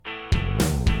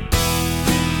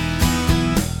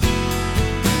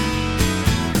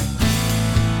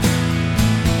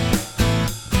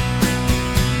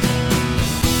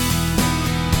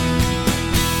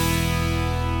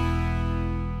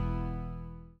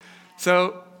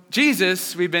So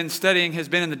Jesus, we've been studying, has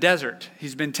been in the desert.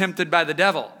 He's been tempted by the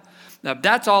devil. Now,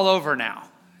 that's all over now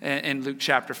in Luke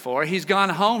chapter 4. He's gone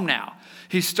home now.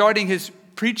 He's starting his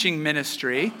preaching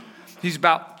ministry. He's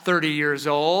about 30 years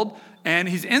old, and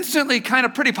he's instantly kind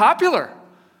of pretty popular.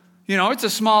 You know, it's a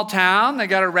small town. They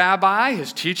got a rabbi.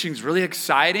 His teaching's really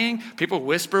exciting. People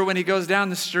whisper when he goes down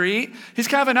the street. He's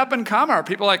kind of an up-and-comer.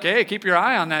 People are like, hey, keep your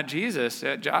eye on that Jesus.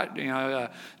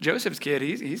 Joseph's kid,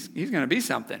 he's going to be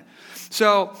something.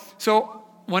 So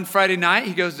one Friday night,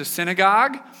 he goes to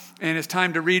synagogue, and it's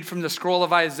time to read from the scroll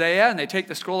of Isaiah. And they take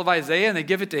the scroll of Isaiah, and they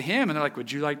give it to him. And they're like, would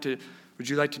you like to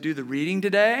do the reading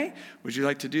today? Would you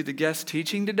like to do the guest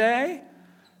teaching today?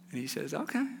 And he says,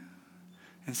 okay.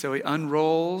 And so he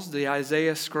unrolls the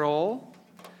Isaiah scroll,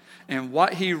 and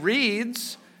what he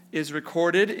reads is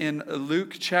recorded in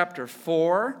Luke chapter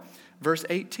 4, verse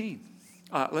 18.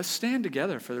 Let's stand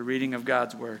together for the reading of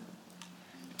God's word.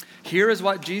 Here is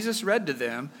what Jesus read to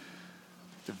them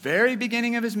at the very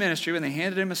beginning of his ministry when they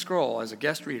handed him a scroll as a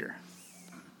guest reader.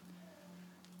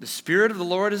 The Spirit of the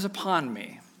Lord is upon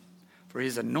me, for he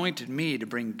has anointed me to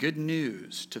bring good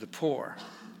news to the poor.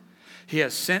 He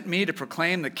has sent me to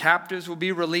proclaim the captives will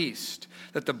be released,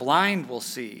 that the blind will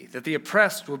see, that the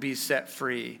oppressed will be set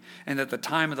free, and that the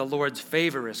time of the Lord's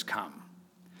favor is come.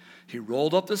 He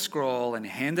rolled up the scroll and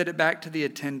handed it back to the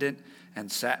attendant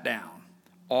and sat down.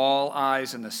 All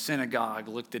eyes in the synagogue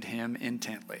looked at him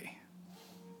intently.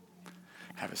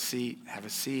 Have a seat, have a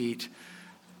seat.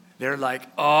 They're like,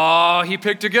 oh, he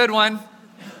picked a good one.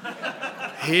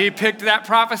 He picked that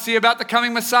prophecy about the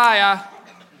coming Messiah.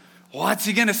 What's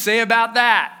he going to say about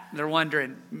that? They're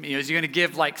wondering, is he going to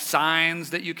give like signs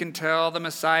that you can tell the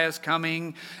Messiah is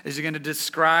coming? Is he going to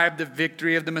describe the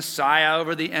victory of the Messiah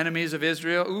over the enemies of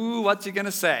Israel? Ooh, what's he going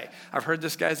to say? I've heard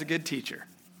this guy's a good teacher.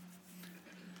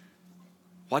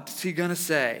 What's he going to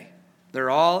say? They're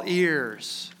all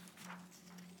ears.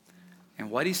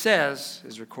 And what he says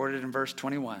is recorded in verse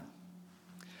 21.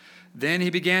 Then he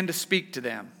began to speak to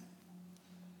them.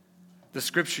 The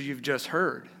scripture you've just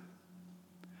heard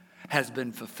has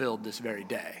been fulfilled this very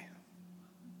day.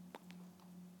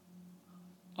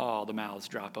 All the mouths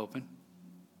drop open.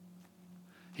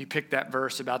 He picked that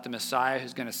verse about the Messiah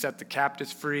who's going to set the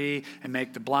captives free and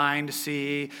make the blind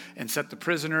see and set the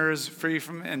prisoners free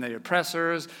from and the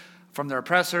oppressors from their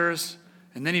oppressors.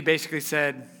 And then he basically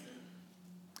said,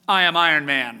 I am Iron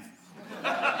Man.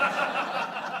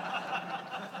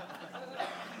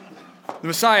 The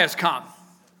Messiah has come.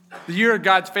 The year of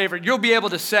God's favor. You'll be able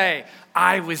to say,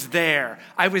 I was there.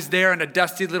 I was there in a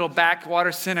dusty little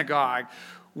backwater synagogue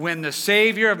when the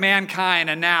Savior of mankind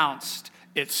announced,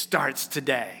 it starts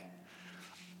today.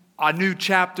 A new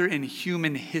chapter in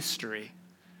human history.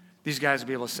 These guys will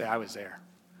be able to say, I was there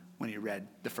when he read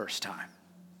the first time.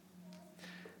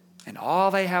 And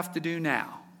all they have to do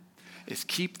now is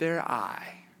keep their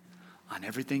eye on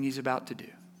everything he's about to do.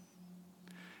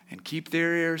 And keep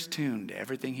their ears tuned to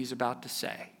everything he's about to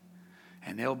say.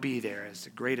 And they'll be there as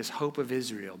the greatest hope of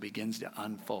Israel begins to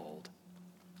unfold.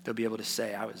 They'll be able to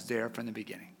say, I was there from the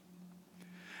beginning.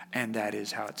 And that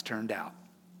is how it's turned out.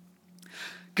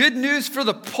 Good news for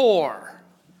the poor.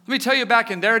 Let me tell you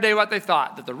back in their day what they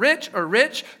thought. That the rich are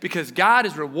rich because God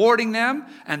is rewarding them.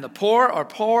 And the poor are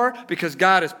poor because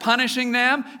God is punishing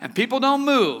them. And people don't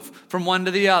move from one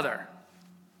to the other.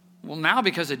 Well, now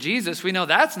because of Jesus, we know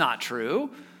that's not true.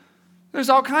 There's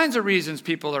all kinds of reasons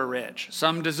people are rich.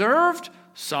 Some deserved,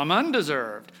 some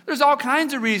undeserved. There's all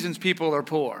kinds of reasons people are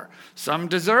poor. Some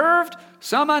deserved,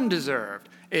 some undeserved.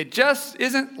 It just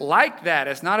isn't like that.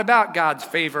 It's not about God's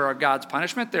favor or God's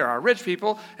punishment. There are rich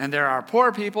people and there are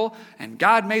poor people, and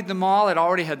God made them all. It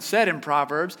already had said in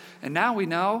Proverbs, and now we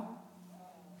know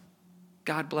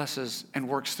God blesses and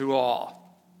works through all.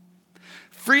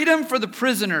 Freedom for the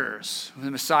prisoners,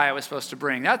 the Messiah was supposed to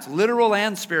bring. That's literal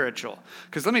and spiritual.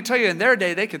 Because let me tell you, in their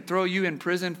day, they could throw you in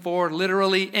prison for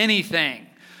literally anything.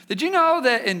 Did you know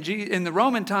that in the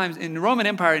Roman times, in the Roman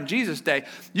Empire in Jesus' day,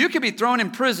 you could be thrown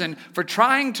in prison for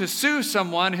trying to sue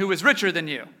someone who was richer than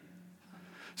you?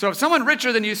 So if someone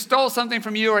richer than you stole something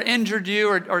from you or injured you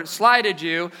or slighted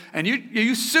you, and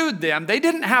you sued them, they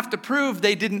didn't have to prove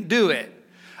they didn't do it.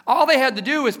 All they had to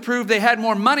do was prove they had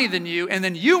more money than you, and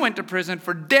then you went to prison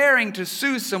for daring to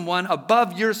sue someone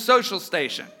above your social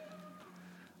station.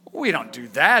 We don't do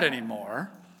that anymore.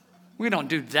 We don't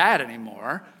do that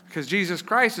anymore because Jesus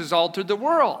Christ has altered the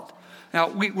world. Now,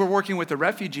 we were working with a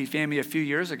refugee family a few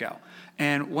years ago,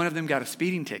 and one of them got a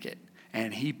speeding ticket,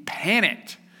 and he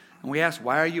panicked. And we asked,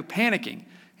 why are you panicking?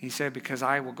 He said, because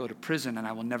I will go to prison and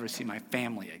I will never see my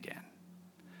family again.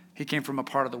 He came from a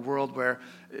part of the world where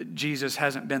Jesus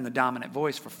hasn't been the dominant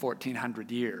voice for 1,400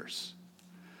 years.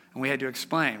 And we had to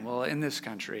explain, well, in this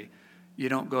country, you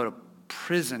don't go to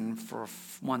prison for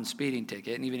one speeding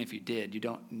ticket, and even if you did, you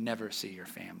don't never see your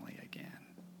family again.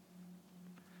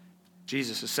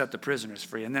 Jesus has set the prisoners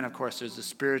free. And then, of course, there's the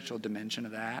spiritual dimension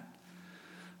of that.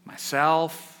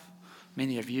 Myself,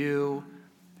 many of you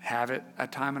have at a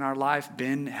time in our life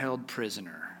been held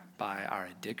prisoner by our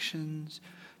addictions,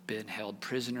 been held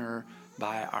prisoner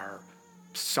by our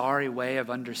sorry way of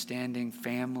understanding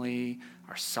family,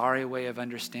 our sorry way of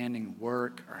understanding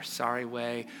work, our sorry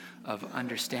way of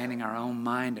understanding our own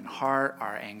mind and heart,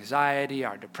 our anxiety,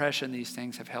 our depression. These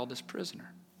things have held us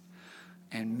prisoner.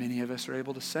 And many of us are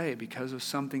able to say, because of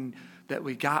something that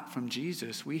we got from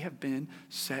Jesus, we have been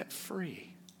set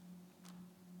free.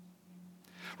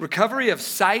 Recovery of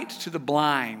sight to the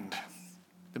blind,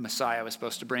 the Messiah was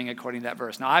supposed to bring according to that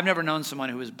verse. Now, I've never known someone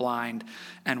who was blind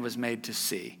and was made to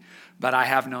see, but I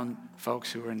have known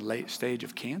folks who were in late stage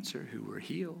of cancer who were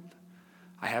healed.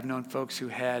 I have known folks who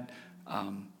had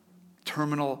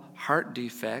terminal heart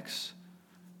defects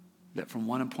that from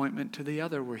one appointment to the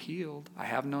other were healed. I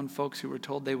have known folks who were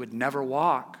told they would never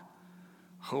walk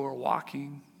who are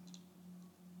walking.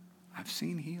 I've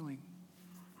seen healing.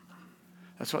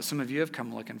 That's what some of you have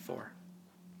come looking for.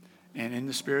 And in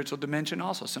the spiritual dimension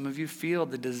also, some of you feel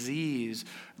the disease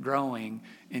growing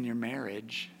in your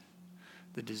marriage,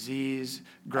 the disease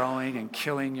growing and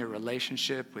killing your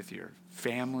relationship with your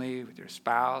family, with your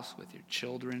spouse, with your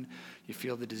children. You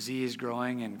feel the disease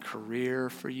growing in career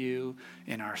for you,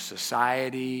 in our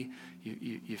society.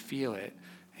 You feel it.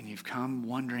 And you've come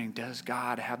wondering, does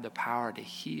God have the power to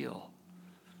heal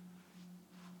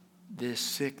this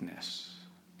sickness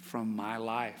from my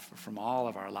life, or from all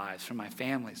of our lives, from my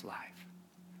family's life?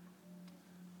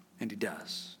 And he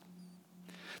does.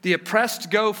 The oppressed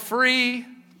go free.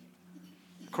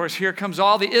 Of course, here comes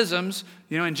all the isms.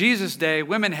 You know, in Jesus' day,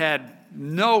 women had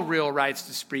no real rights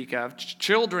to speak of.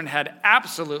 Children had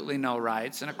absolutely no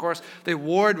rights. And of course, they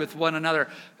warred with one another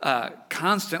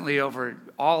constantly over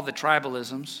all the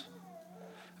tribalisms.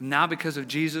 Now, because of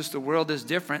Jesus, the world is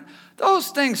different. Those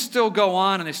things still go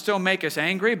on and they still make us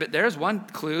angry, but there's one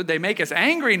clue. They make us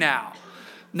angry now.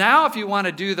 Now, if you want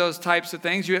to do those types of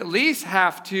things, you at least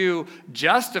have to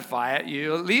justify it.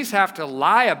 You at least have to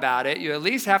lie about it. You at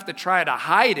least have to try to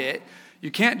hide it.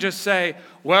 You can't just say,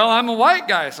 well, I'm a white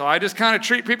guy, so I just kind of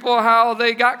treat people how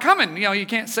they got coming. You know, you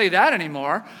can't say that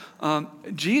anymore.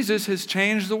 Jesus has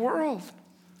changed the world.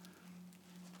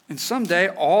 And someday,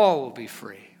 all will be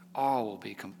free. All will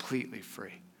be completely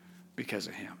free because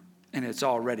of him. And it's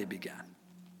already begun.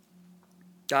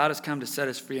 God has come to set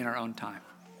us free in our own time.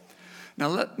 Now,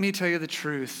 let me tell you the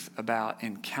truth about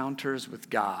encounters with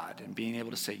God and being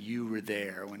able to say you were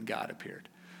there when God appeared.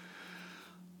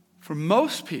 For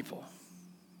most people,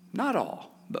 not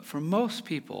all, but for most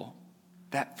people,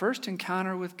 that first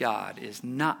encounter with God is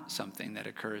not something that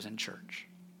occurs in church.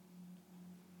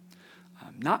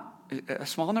 Not a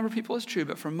small number of people is true,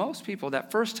 but for most people,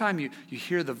 that first time you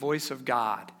hear the voice of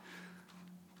God,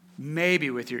 maybe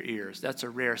with your ears, that's a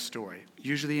rare story.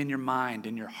 Usually in your mind,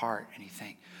 in your heart, and you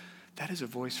think, that is a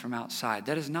voice from outside.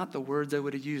 That is not the words I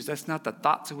would have used. That's not the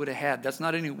thoughts I would have had. That's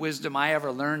not any wisdom I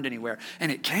ever learned anywhere.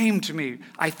 And it came to me,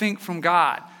 I think, from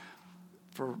God.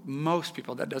 For most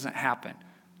people, that doesn't happen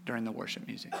during the worship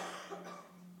music.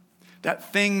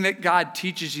 That thing that God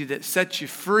teaches you that sets you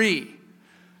free,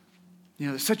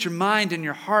 that sets your mind and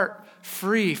your heart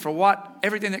free for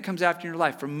everything that comes after in your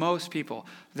life. For most people,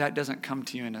 that doesn't come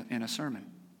to you in a sermon.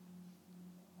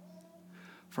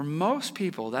 For most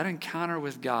people, that encounter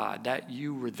with God, that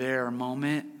you were there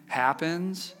moment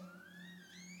happens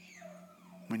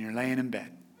when you're laying in bed.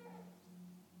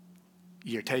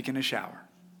 You're taking a shower.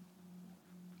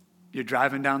 You're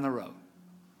driving down the road.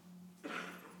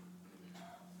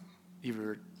 You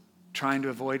were trying to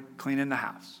avoid cleaning the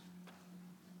house.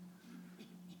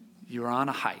 You were on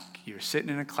a hike. You were sitting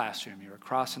in a classroom. You were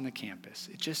crossing the campus.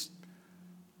 It just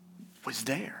was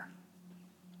there.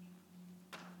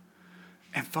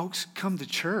 And folks come to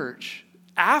church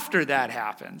after that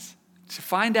happens to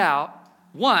find out,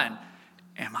 one,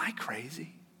 am I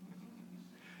crazy?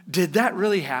 Did that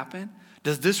really happen?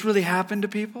 Does this really happen to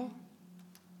people?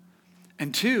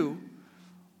 And two,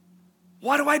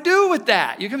 what do I do with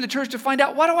that? You come to church to find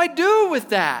out, what do I do with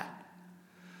that?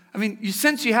 I mean, you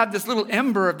sense you have this little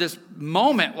ember of this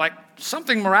moment, like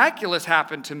something miraculous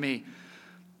happened to me.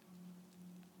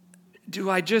 Do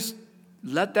I just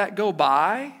let that go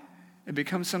by? It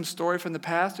becomes some story from the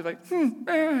past. You're like,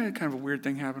 kind of a weird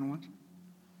thing happened once.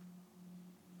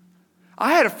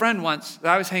 I had a friend once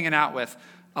that I was hanging out with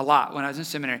a lot when I was in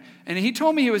seminary, and he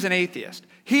told me he was an atheist.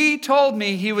 He told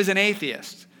me he was an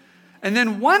atheist. And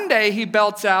then one day he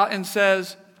belts out and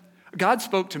says, God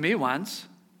spoke to me once.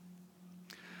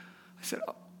 I said,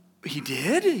 oh, he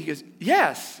did? He goes,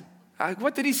 yes.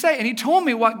 What did he say? And he told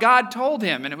me what God told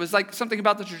him. And it was like something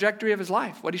about the trajectory of his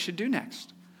life, what he should do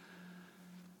next.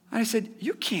 And I said,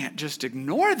 you can't just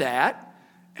ignore that.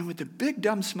 And with a big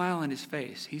dumb smile on his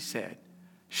face, he said,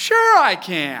 sure I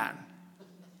can.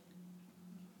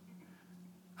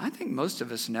 I think most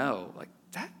of us know, like,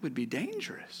 that would be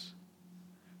dangerous.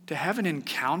 To have an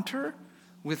encounter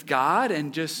with God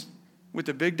and just with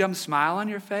a big dumb smile on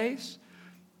your face,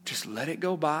 just let it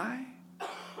go by.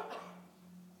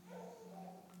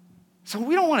 So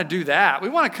we don't want to do that. We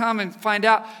want to come and find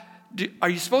out, what are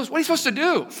you supposed to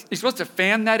do? Are you supposed to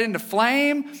fan that into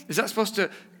flame? Is that supposed to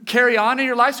carry on in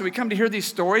your life? So we come to hear these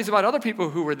stories about other people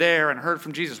who were there and heard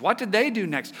from Jesus. What did they do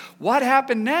next? What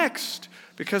happened next?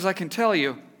 Because I can tell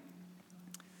you,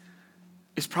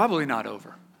 it's probably not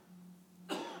over.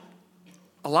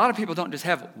 A lot of people don't just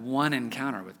have one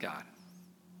encounter with God.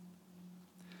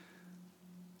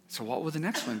 So what will the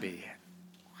next one be?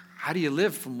 How do you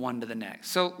live from one to the next?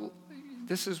 So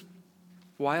this is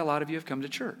why a lot of you have come to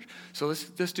church. So let's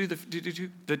do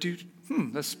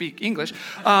let's speak English. You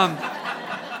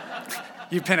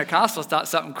Pentecostals thought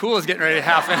something cool is getting ready to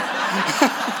happen.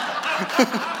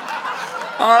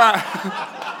 All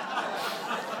right.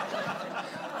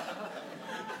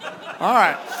 All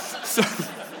right.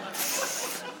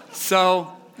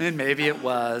 So, and maybe it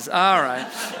was. All right.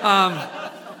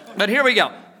 But here we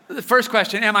go. The first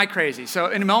question, am I crazy? So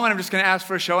in a moment, I'm just going to ask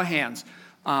for a show of hands.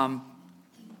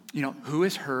 Who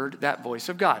has heard that voice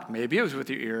of God? Maybe it was with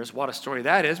your ears. What a story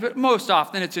that is. But most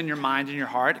often, it's in your mind and your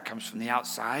heart. It comes from the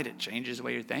outside. It changes the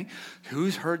way you think.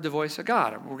 Who's heard the voice of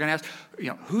God? We're going to ask,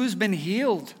 who's been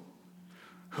healed?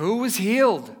 Who was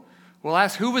healed? We'll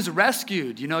ask, who was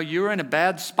rescued? You were in a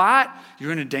bad spot. You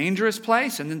were in a dangerous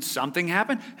place. And then something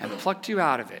happened and plucked you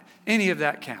out of it. Any of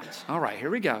that counts. All right, here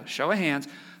we go. Show of hands.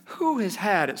 Who has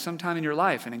had at some time in your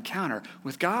life an encounter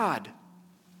with God?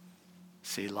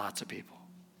 See, lots of people.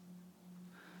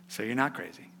 So you're not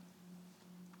crazy.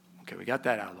 Okay, we got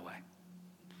that out of the way.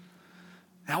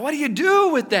 Now, what do you do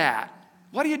with that?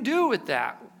 What do you do with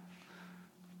that?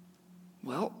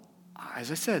 Well,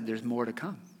 as I said, there's more to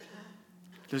come.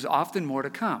 There's often more to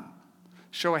come.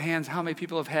 Show of hands, how many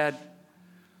people have had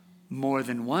more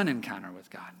than one encounter with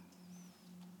God?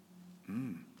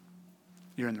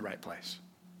 You're in the right place.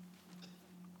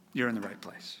 You're in the right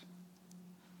place.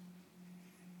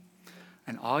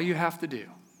 And all you have to do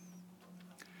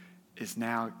is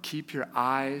now keep your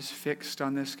eyes fixed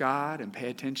on this God and pay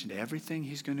attention to everything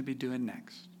he's going to be doing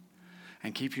next.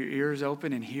 And keep your ears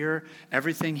open and hear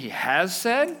everything he has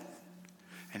said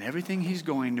and everything he's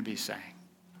going to be saying.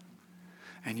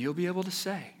 And you'll be able to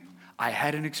say, I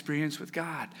had an experience with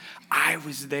God. I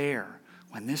was there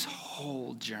when this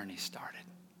whole journey started.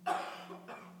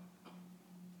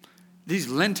 These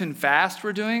Lenten fasts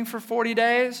we're doing for 40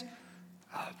 days,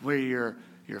 where you're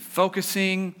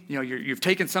focusing, you've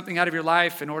taken something out of your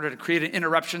life in order to create an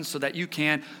interruption so that you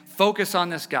can focus on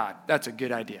this God. That's a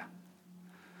good idea.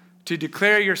 To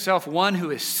declare yourself one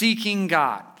who is seeking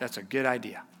God. That's a good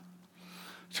idea.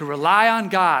 To rely on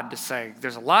God, to say,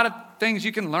 there's a lot of things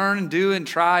you can learn and do and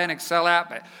try and excel at,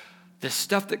 but the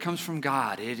stuff that comes from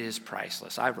God, it is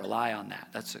priceless. I rely on that.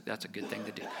 That's a good thing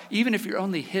to do. Even if you're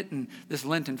only hitting this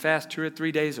Lenten fast 2 or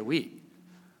 3 days a week,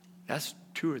 that's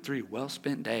 2 or 3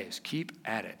 well-spent days. Keep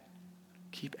at it.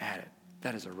 Keep at it.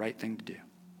 That is the right thing to do.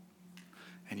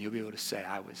 And you'll be able to say,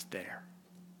 I was there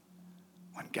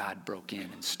when God broke in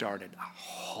and started a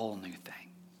whole new thing.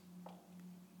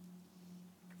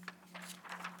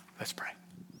 Let's pray.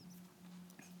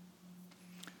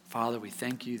 Father, we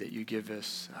thank you that you give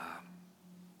us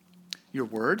your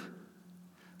word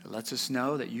that lets us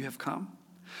know that you have come.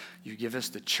 You give us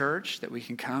the church that we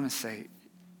can come and say,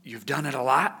 you've done it a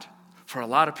lot for a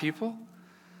lot of people.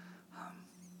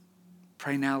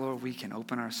 Pray now, Lord, we can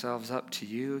open ourselves up to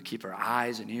you, keep our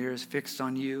eyes and ears fixed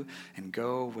on you, and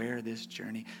go where this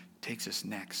journey takes us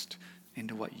next,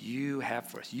 into what you have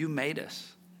for us. You made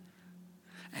us,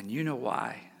 and you know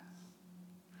why.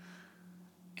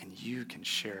 And you can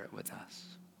share it with us.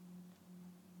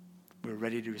 We're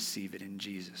ready to receive it in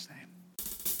Jesus' name.